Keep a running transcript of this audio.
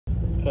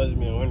Supposed to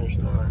be a winter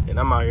storm, and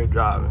I'm out here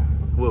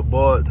driving with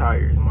bald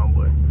tires, my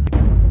boy.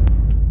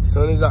 As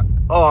soon as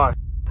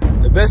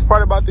the best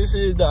part about this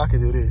is that I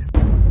can do this.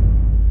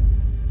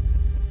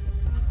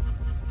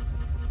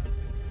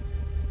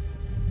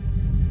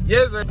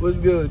 Yes, sir. What's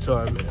good with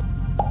y'all,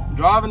 man?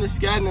 Driving the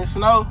Scat in the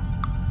snow,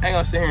 I ain't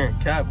gonna sit here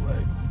and cap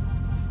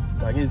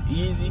like it's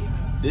easy.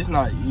 This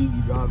not easy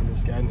driving the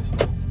Scat in the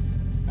snow.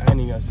 I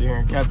ain't even gonna sit here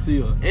and cap to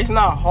you. It's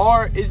not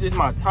hard, it's just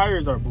my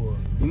tires are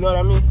bulled. You know what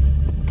I mean?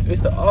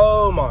 It's the,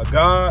 oh my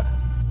God.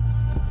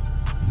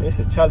 It's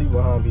a Charlie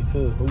behind me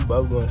too. We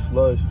both going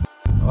slow as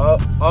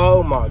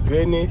oh my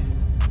goodness.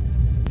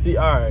 See,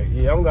 all right,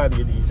 yeah, I'm gonna have to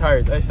get these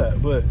tires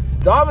ASAP, but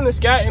driving the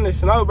Scat in the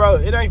snow, bro,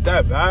 it ain't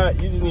that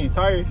bad. You just need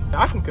tires.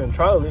 I can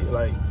control it.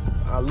 Like,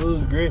 I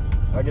lose grip,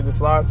 I get to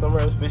slide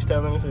somewhere else,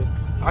 fishtailing and shit.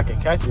 I can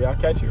catch it, I'll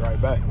catch it right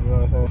back. You know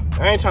what I'm saying?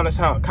 I ain't trying to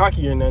sound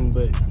cocky or nothing,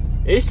 but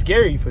it's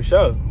scary for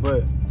sure.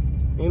 But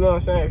you know what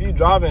I'm saying? If you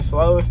driving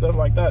slow and stuff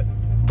like that,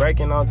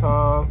 braking on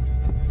time,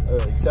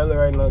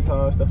 accelerating on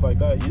time, stuff like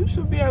that, you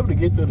should be able to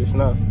get through the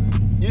snow.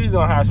 You just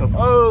gonna have some,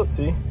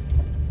 you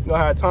gonna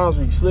have times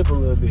where you slip a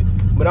little bit.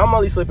 But I'm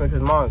only slipping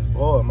because mine's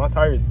bald. My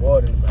tire's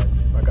bald in the back,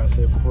 like I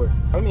said before.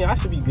 I mean, I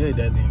should be good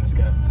that day in the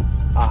Scat.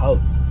 I hope.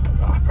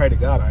 I pray to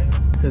God I am.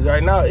 Because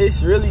right now,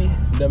 it's really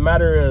the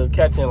matter of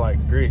catching, like,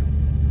 grip.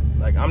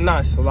 Like, I'm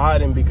not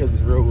sliding because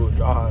it's rear-wheel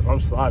drive. I'm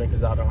sliding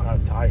because I don't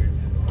have tires.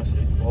 My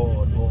shit's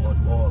bald,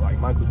 like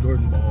Michael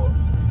Jordan bald.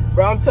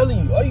 Bro, I'm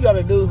telling you, all you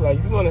gotta do, like,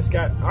 if you want to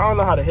Scat, I don't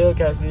know how the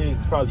Hellcats is.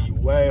 It's probably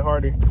way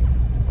harder.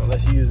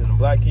 Unless you're using a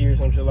black key or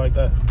some shit like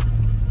that.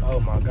 Oh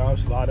my God, I'm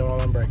sliding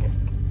while I'm braking.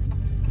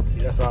 See,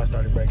 that's why I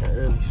started braking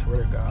early. Swear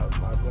to God,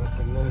 I'm not going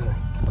for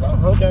nothing. Don't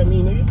honk at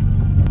me, nigga.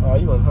 Oh,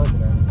 you wasn't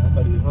honking at me. I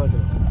thought he was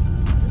honking at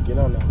me. Get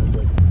on that one,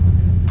 buddy.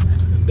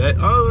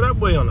 That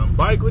boy on a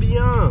bike, what he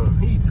on?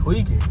 He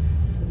tweaking.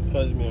 It's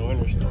supposed to be a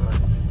winter storm.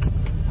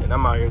 And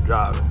I'm out here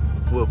driving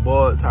with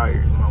bald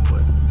tires, my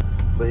boy.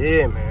 But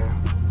yeah, man.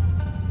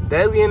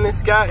 Daily in the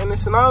Scat in the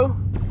snow?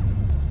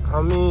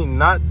 I mean,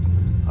 not,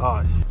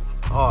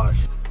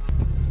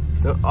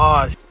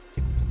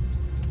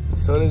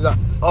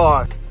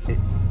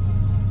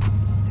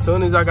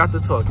 Soon as I got to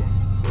talking,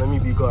 let me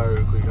be quiet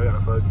real quick. I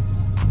gotta focus.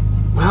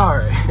 All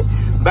right,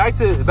 back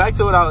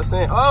to what I was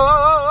saying.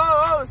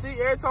 Oh! See,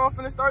 every time I'm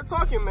finna start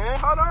talking, man.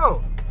 Hold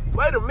on.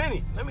 Wait a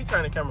minute. Let me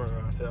turn the camera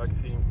around so I can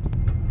see you.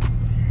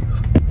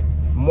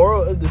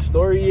 Moral of the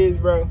story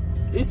is, bro,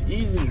 it's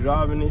easy to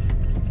drive in this.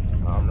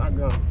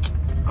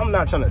 I'm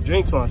not trying to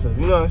jinx myself.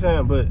 You know what I'm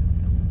saying? But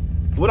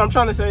what I'm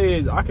trying to say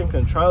is I can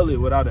control it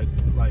without a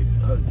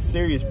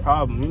serious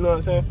problem. You know what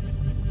I'm saying?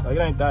 Like,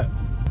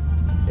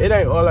 it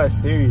ain't all that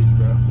serious,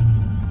 bro.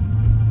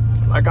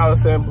 Like I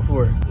was saying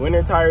before,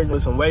 winter tires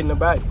with some weight in the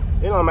back,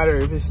 it don't matter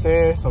if it's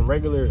sand, some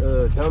regular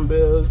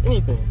dumbbells,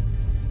 anything.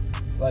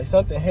 Like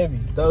something heavy.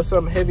 Throw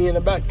something heavy in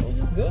the back and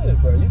you good,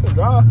 bro. You can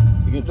drive.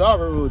 You can drive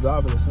rear-wheel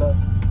drive in the snow.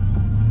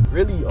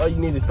 Really, all you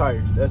need is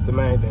tires. That's the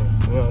main thing.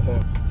 You know what I'm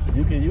saying?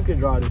 You can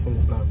drive this in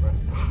the snow, bro.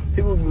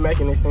 People be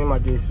making it seem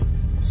like it's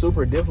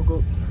super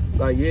difficult.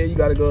 Like, yeah, you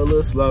gotta go a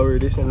little slower,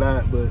 this and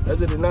that. But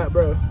other than that,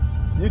 bro,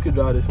 you can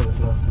drive this in the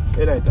snow.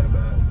 It ain't that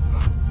bad.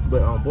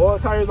 But on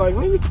bald tires like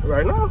me,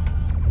 right now,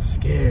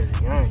 scary.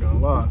 I ain't gonna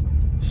lie.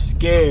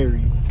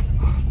 Scary.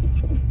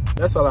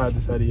 That's all I have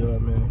to say to y'all,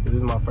 man. Because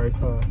this is my first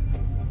time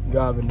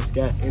driving the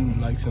Scat in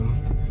like some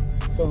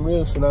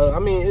real snow. I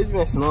mean, it's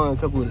been snowing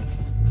for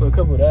a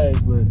couple of days,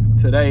 but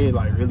today it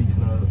like really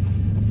snowed.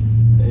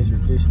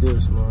 It's still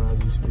snowing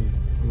as we speak.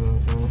 You know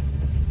what I'm saying?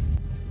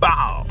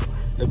 Bow!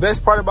 The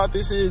best part about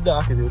this is that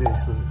I can do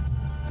this. Look.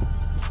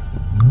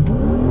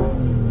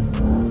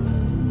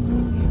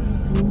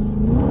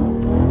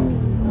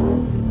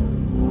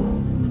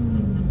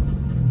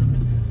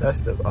 That's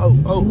the, oh.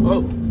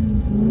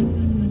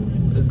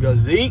 Let's go,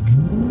 Zeke.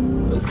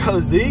 Let's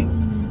go, Zeke.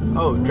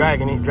 Oh,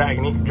 dragging it,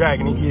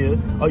 yeah.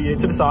 Oh, yeah,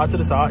 to the side, yep.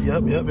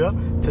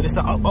 To the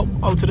side,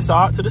 oh, to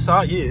the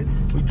side, yeah.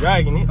 We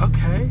dragging it,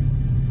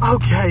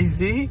 okay,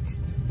 Zeke.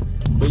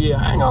 But yeah,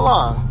 I ain't gonna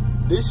lie.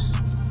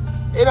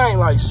 It ain't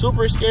like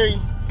super scary,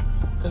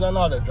 because I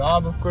know how to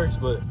drive, of course,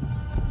 but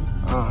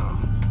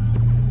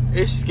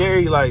it's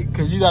scary, like,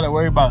 because you gotta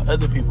worry about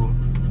other people.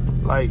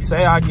 Like,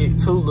 say I get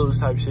too loose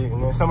type shit,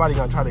 and then somebody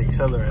gonna try to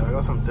accelerate, like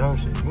on some dumb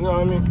shit. You know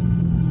what I mean?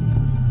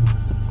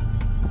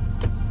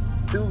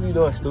 People be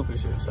doing stupid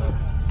shit, so.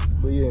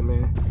 But yeah,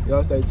 man.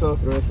 Y'all stay tuned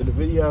for the rest of the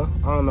video.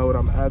 I don't know what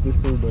I'm gonna add this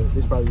to, but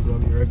this probably gonna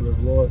be a regular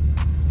vlog.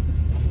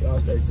 Y'all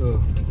stay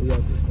tuned. We got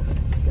this thing.